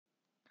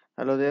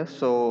Hello there.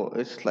 So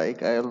it's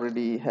like I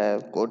already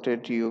have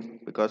quoted you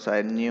because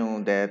I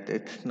knew that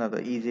it's not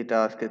an easy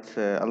task. It's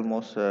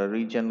almost a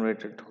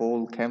regenerated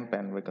whole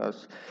campaign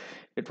because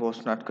it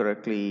was not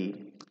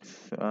correctly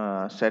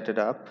set it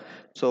up.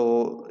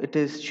 So it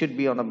is should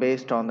be on a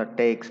based on the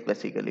takes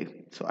basically.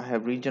 So I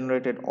have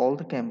regenerated all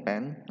the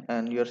campaign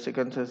and your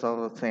sequences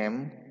are the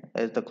same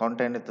as the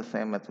content is the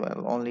same as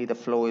well. Only the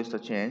flow is the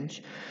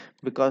change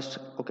because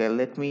okay,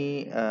 let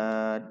me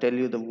tell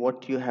you the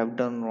what you have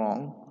done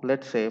wrong.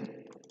 Let's say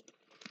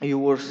you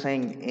were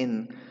saying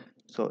in,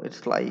 so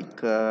it's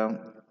like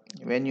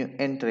when you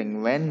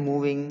entering when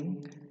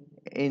moving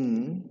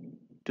in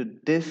to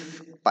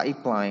this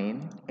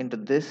pipeline into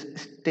this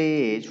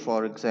stage,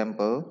 for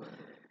example,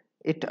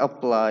 it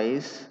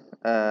applies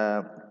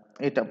uh,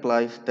 it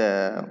applies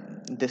the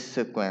this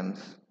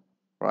sequence,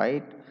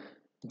 right?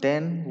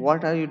 Then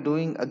what are you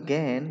doing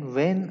again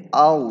when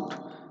out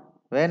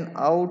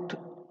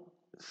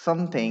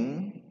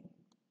something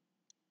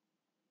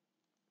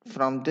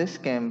from this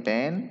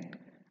campaign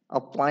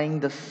applying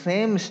the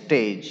same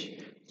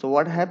stage. So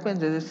what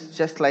happens is it's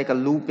just like a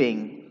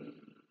looping,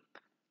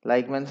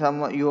 like when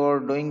some you are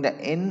doing the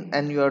in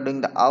and you are doing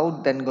the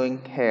out then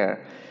going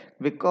here,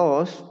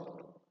 because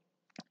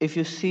if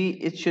you see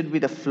it should be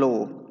the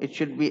flow, it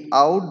should be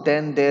out,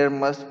 then there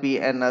must be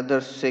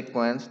another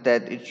sequence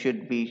that it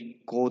should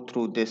be go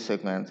through this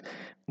sequence.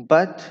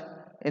 But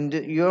in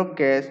your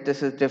case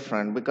this is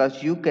different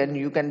because you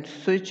can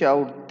switch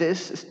out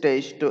this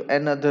stage to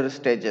another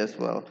stage as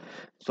well.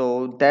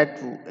 So that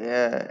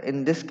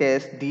in this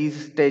case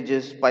these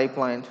stages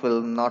pipelines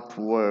will not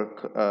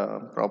work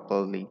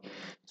properly.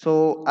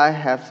 So I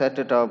have set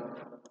it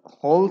up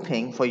whole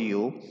thing for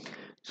you,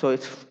 so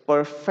it's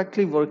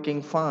perfectly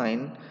working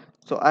fine.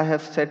 So I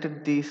have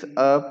set these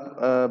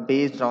up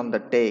based on the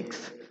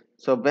takes.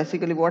 So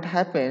basically what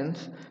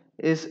happens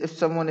is if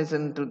someone is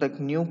into the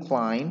new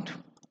client,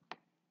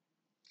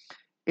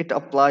 it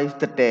applies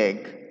the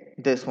tag,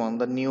 this one,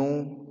 the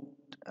new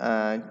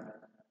uh,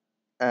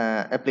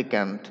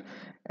 applicant,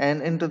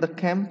 and into the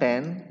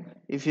campaign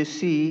if you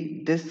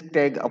see this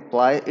tag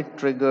apply, it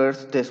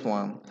triggers this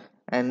one,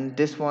 and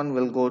this one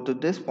will go to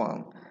this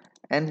one.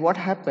 And what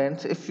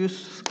happens if you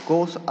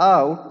goes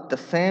out, the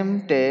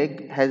same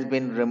tag has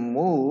been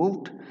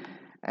removed.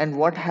 And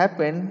what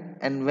happened,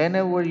 and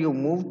whenever you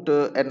move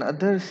to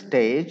another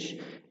stage,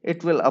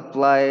 it will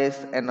apply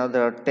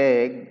another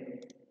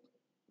tag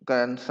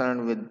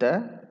concerned with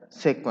the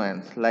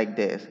sequence like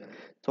this.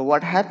 So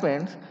what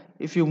happens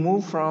if you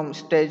move from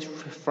stage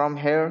from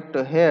here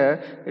to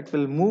here, it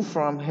will move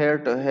from here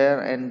to here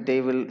and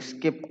they will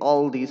skip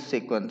all these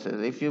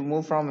sequences. If you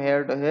move from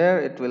here to here,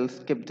 it will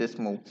skip this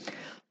move.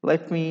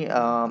 Let me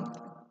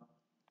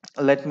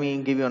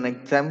give you an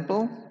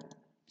example.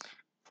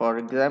 For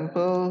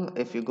example,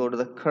 if you go to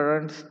the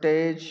current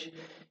stage,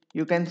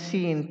 you can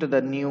see into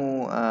the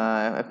new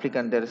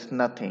applicant there is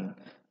nothing.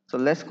 So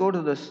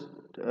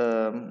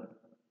um,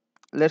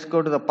 let's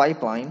go to the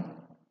pipeline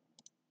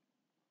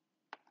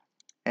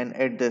and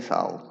add this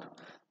out.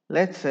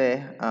 Let's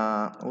say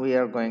we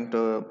are going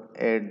to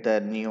add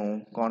the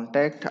new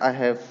contact. I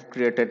have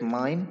created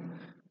mine.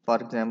 For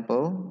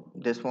example,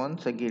 this one,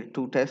 Sagir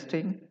 2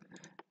 testing,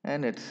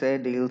 and it say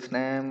deals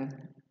name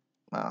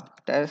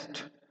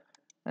test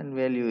and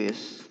value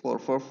is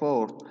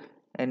 444.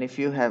 And if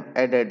you have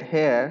added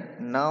here,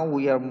 now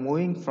we are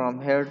moving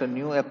from here to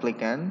new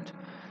applicant.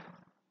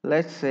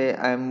 Let's say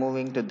I'm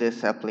moving to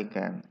this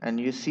applicant, and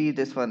you see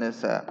this one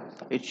is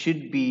it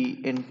should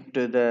be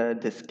into the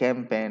this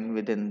campaign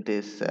within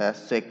this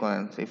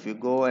sequence. If you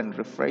go and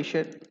refresh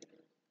it,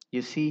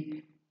 you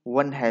see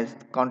one has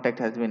contact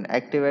has been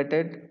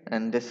activated,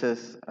 and this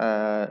is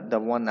the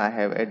one I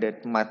have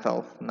added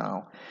myself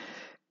now.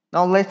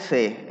 Now let's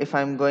say if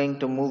I'm going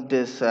to move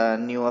this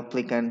new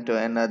applicant to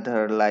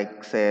another,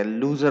 like say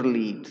loser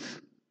leads,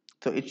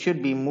 so it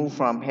should be moved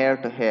from here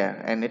to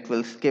here, and it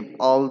will skip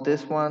all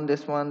this one,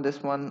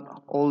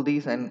 all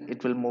these, and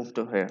it will move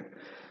to here.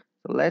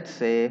 So let's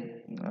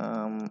say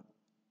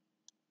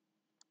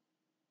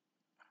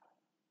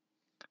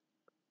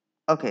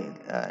okay,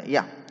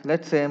 yeah,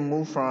 let's say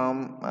move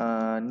from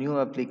new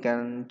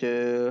applicant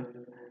to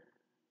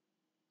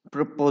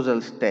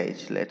proposal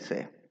stage. Let's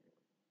say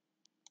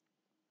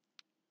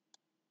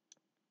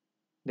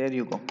there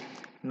you go.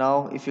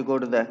 Now if you go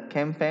to the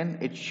campaign,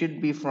 it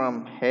should be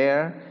from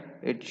here,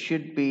 it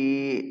should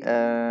be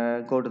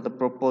go to the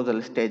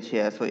proposal stage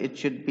here. So it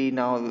should be,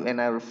 now when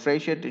I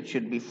refresh it, it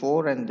should be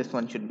 4 and this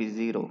one should be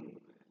 0.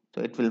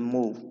 So it will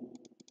move.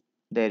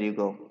 There you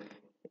go.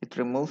 It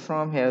removes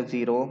from here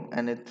 0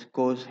 and it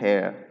goes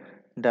here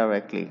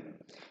directly.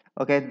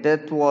 Okay,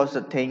 that was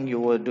the thing you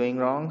were doing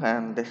wrong,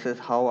 and this is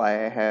how I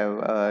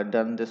have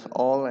done this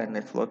all, and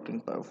it's working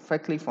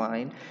perfectly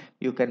fine.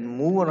 You can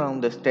move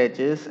around the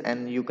stages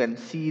and you can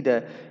see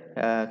the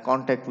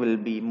contact will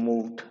be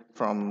moved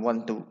from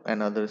one to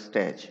another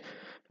stage.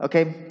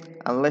 Okay,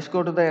 and let's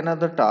go to the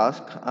another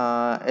task.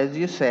 As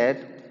you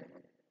said,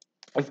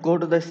 if go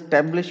to the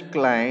established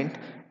client,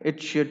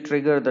 it should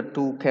trigger the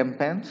two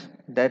campaigns.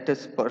 that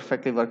is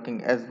perfectly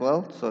working as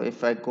well. So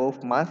if I go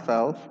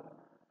myself,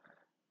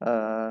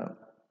 uh,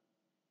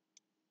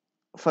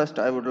 first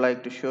I would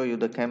like to show you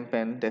the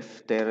campaign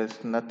if there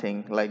is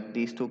nothing like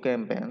these two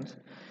campaigns.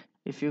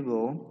 If you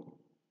go,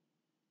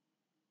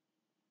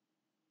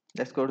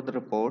 let's go to the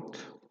report.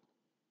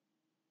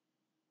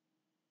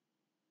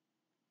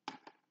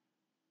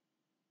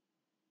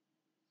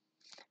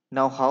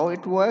 Now how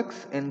it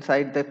works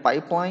inside the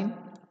pipeline,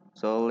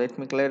 so let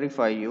me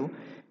clarify you.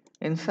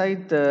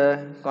 Inside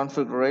the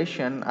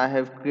configuration, I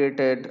have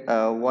created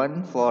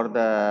one for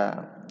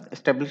the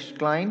established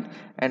client,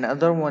 and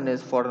other one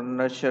is for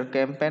nurture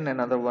campaign,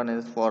 another one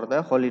is for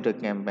the holiday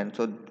campaign.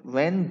 So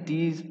when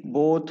these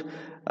both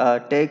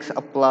tags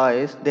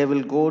applies, they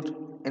will go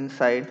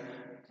inside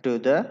to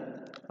the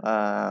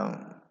uh,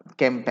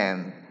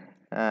 campaign,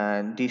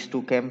 these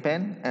two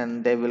campaign,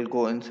 and they will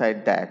go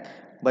inside that.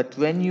 But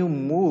when you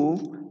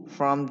move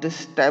from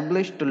this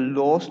established to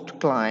lost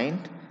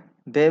client,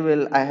 they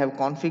will I have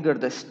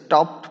configured the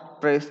stopped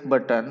press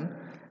button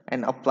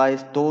and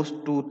applies those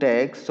two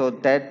tags, so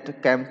that the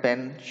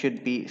campaign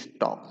should be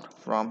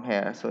stopped from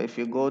here. So if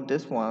you go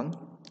this one,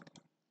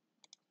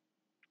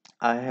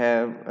 I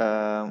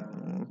have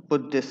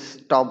put this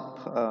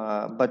stop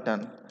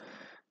button,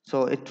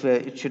 so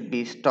it should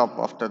be stop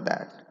after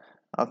that.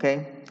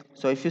 Okay,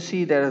 so if you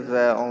see there is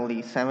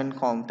only 7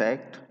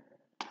 contact,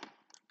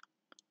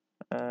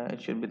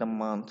 it should be the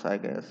months, I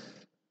guess.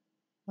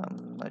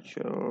 I'm not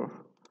sure.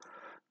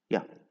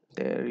 Yeah,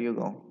 there you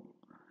go.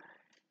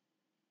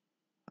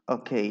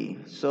 Okay,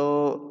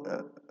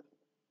 so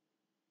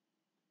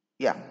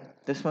yeah,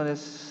 this one is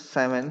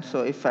 7.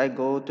 So if I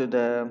go to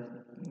the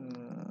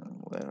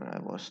where I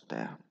was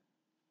there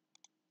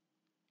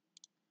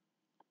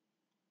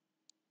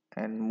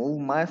and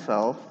move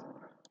myself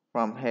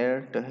from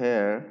here to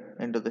here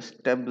into the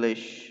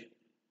establish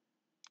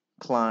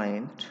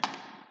client,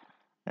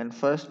 and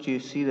first you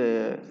see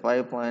the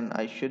pipeline,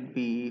 I should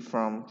be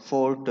from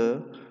 4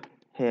 to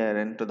here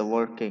into the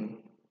working.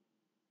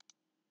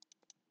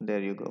 There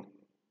you go.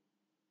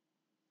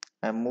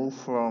 I move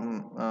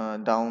from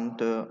down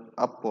to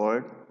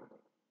upward,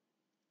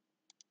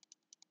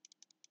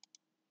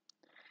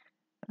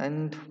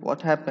 and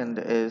what happened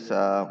is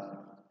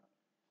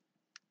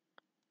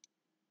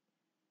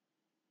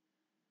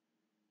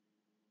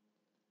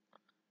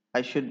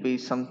I should be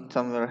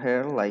somewhere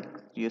here, like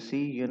you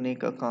see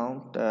unique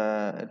account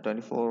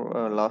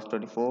 24 last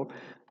 24.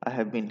 I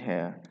have been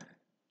here.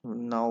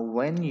 Now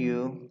when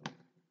you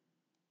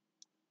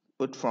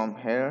put from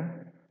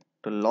here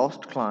to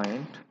lost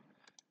client,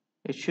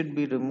 it should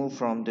be removed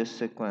from this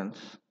sequence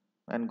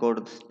and go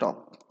to the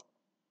stop.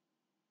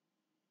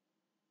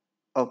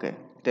 Okay,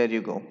 there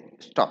you go,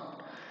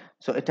 stopped.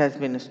 So it has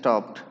been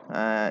stopped.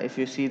 If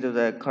you see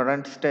the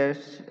current stage,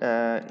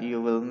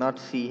 you will not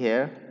see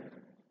here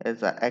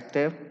as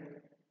active,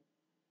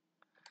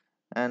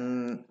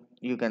 and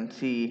you can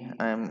see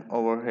I'm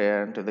over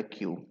here into the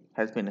queue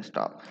has been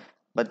stopped.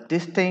 But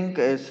this thing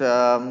is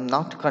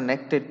not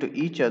connected to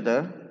each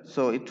other,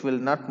 so it will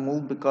not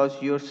move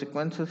because your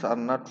sequences are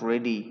not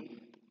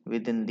ready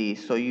within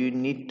these. So you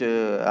need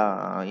to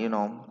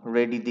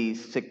ready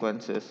these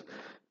sequences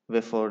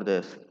before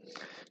this.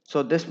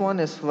 So this one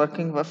is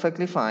working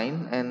perfectly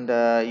fine, and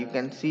you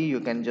can see, you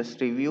can just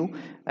review.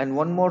 And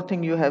one more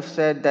thing, you have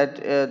said that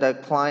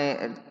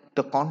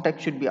the contact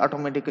should be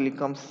automatically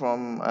comes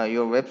from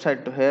your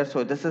website to here.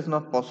 So this is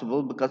not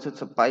possible because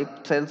it's a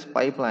sales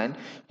pipeline.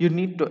 You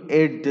need to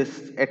add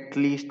this at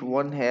least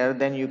one here,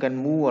 then you can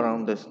move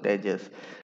around the stages.